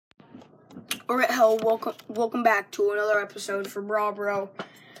Alright, hell, welcome back to another episode for Brawl Bro.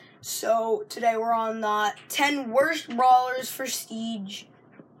 So, today we're on the 10 worst brawlers for Siege.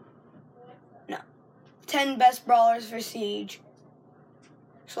 No, 10 best brawlers for Siege.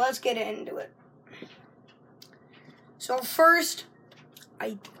 So let's get into it. So first,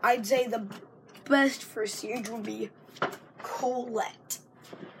 I'd say the best for Siege would be Colette.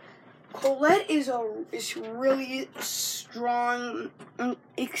 Colette is really strong,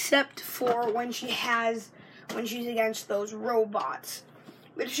 except for when she's against those robots.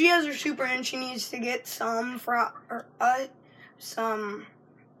 But if she has her super and she needs to get some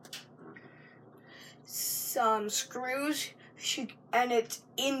screws, and it's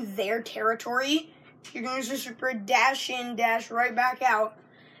in their territory, she can use her super, dash in, dash right back out,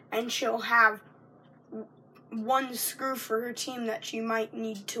 and she'll have one screw for her team that she might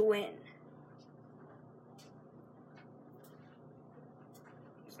need to win.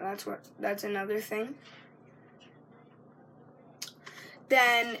 So that's another thing.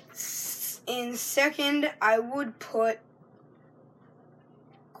 Then in second, I would put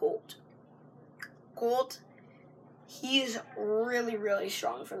Colt. Colt, he's really, really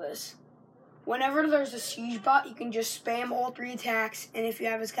strong for this. Whenever there's a siege bot, you can just spam all 3 attacks, and if you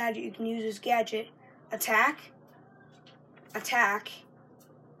have his gadget, you can use his gadget. Attack,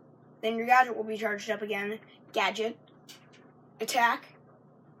 then your gadget will be charged up again. Gadget, attack,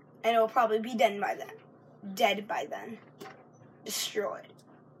 and it will probably be dead by then. Destroyed.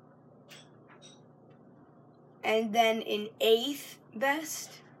 And then in 8th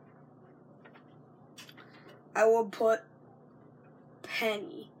best, I will put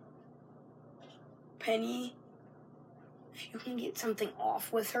Penny. Penny, if you can get something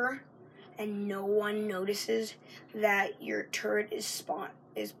off with her and no one notices that your turret is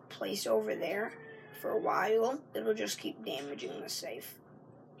placed over there for a while, it'll just keep damaging the safe.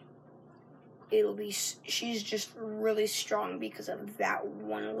 She's just really strong because of that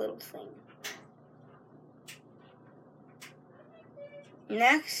one little thing.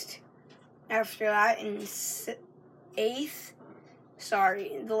 Next, after that, in 8th,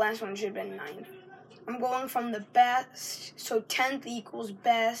 sorry, the last one should have been 9th. I'm going from the best, so 10th equals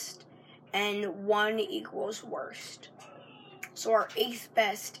best, and 1 equals worst. So our 8th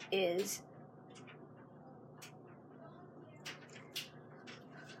best is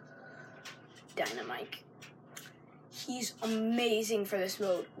Dynamite. He's amazing for this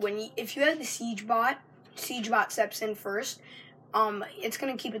mode. If you have the siege bot steps in first, it's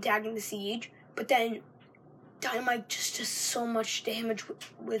gonna keep attacking the siege, but then Dynamite just does so much damage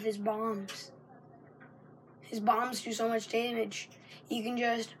with his bombs. His bombs do so much damage. He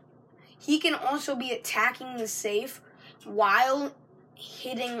can also be attacking the safe while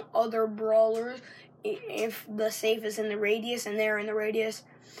hitting other brawlers if the safe is in the radius and they're in the radius.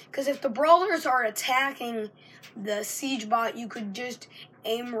 Because if the brawlers are attacking the siege bot, you could just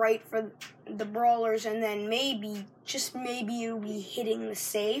aim right for the brawlers and then maybe you'll be hitting the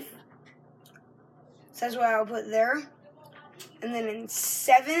safe. So that's what I would put there. And then in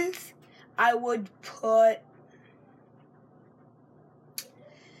 7th, I would put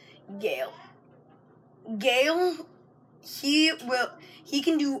Gale. Gale, he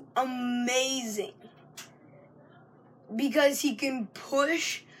can do amazing. Because he can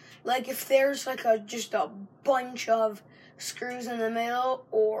push, like if there's like just a bunch of screws in the middle,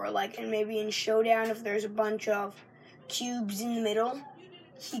 or like and maybe in Showdown if there's a bunch of cubes in the middle,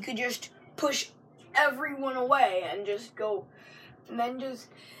 he could just push everyone away and just go, and then just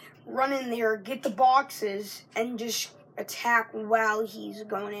run in there, get the boxes, and just attack while he's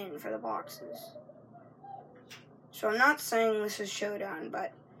going in for the boxes. So I'm not saying this is Showdown,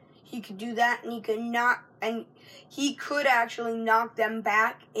 but he could do that, and he could actually knock them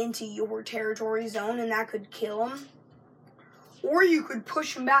back into your territory zone, and that could kill him. Or you could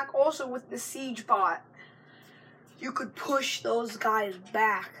push him back also with the siege bot. You could push those guys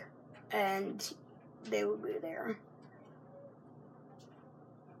back, and they would be there.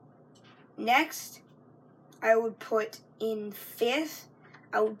 Next, I would put in 5th,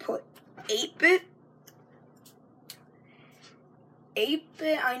 I would put 8-Bit.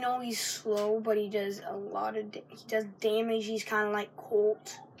 8-Bit, I know he's slow, but he does damage. He's kind of like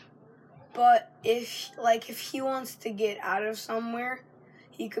Colt. But if he wants to get out of somewhere,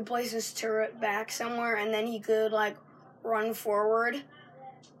 he could place his turret back somewhere, and then he could run forward,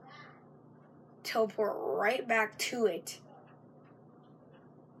 teleport right back to it,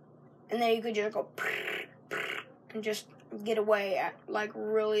 and then you could just go and just get away at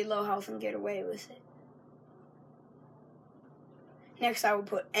really low health and get away with it. Next, I will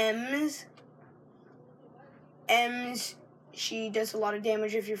put Ems. Ems she does a lot of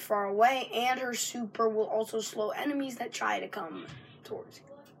damage if you're far away, and her super will also slow enemies that try to come towards you.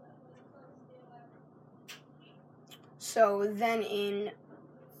 So then in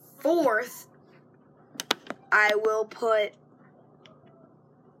fourth, I will probably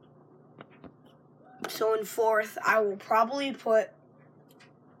put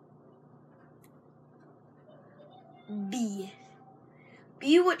B.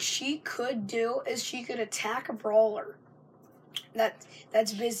 B, what she could do is she could attack a brawler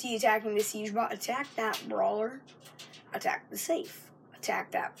that's busy attacking the siege bot. Attack that brawler, attack the safe.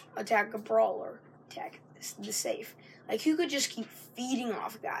 Attack a brawler, attack the safe. Like, you could just keep feeding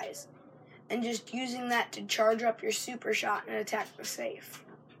off guys and just using that to charge up your super shot and attack the safe.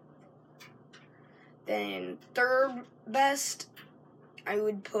 Then third best, I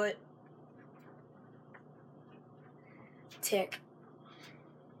would put Tick.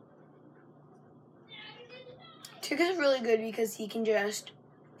 Tick is really good because he can just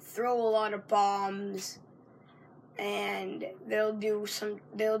throw a lot of bombs, and they'll do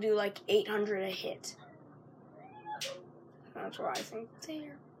like 800 a hit. That's what I think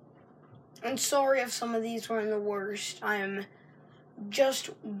there. And sorry if some of these weren't the worst. I've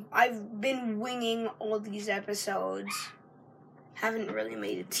been winging all these episodes. Haven't really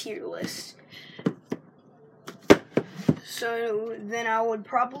made a tier list. So then I would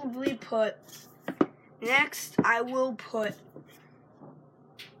probably put, next I will put,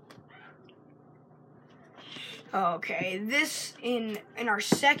 okay, this in our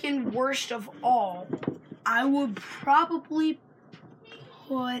second worst of all, I would probably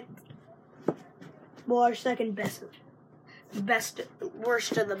put, well, our second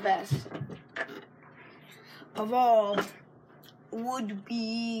worst of the best of all would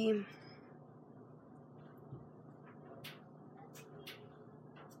be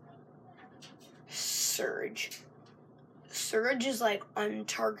Surge. Surge is like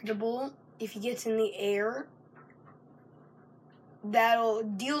untargetable. If he gets in the air, that'll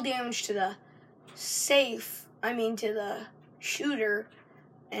deal damage to the to the shooter,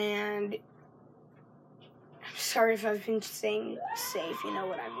 and I'm sorry if I've been saying safe, you know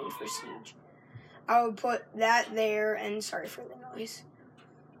what I mean for siege. I would put that there, and sorry for the noise.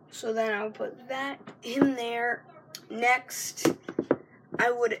 So then I would put that in there. Next,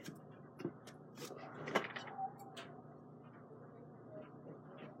 I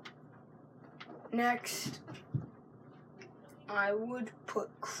would put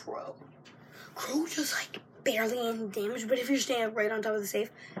Crow. Crow does like barely any damage, but if you're standing right on top of the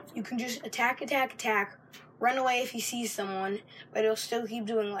safe, you can just attack, run away if you see someone, but it'll still keep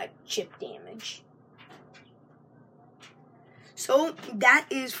doing like chip damage. So that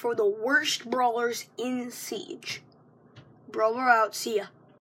is for the worst brawlers in Siege. Brawler out, see ya.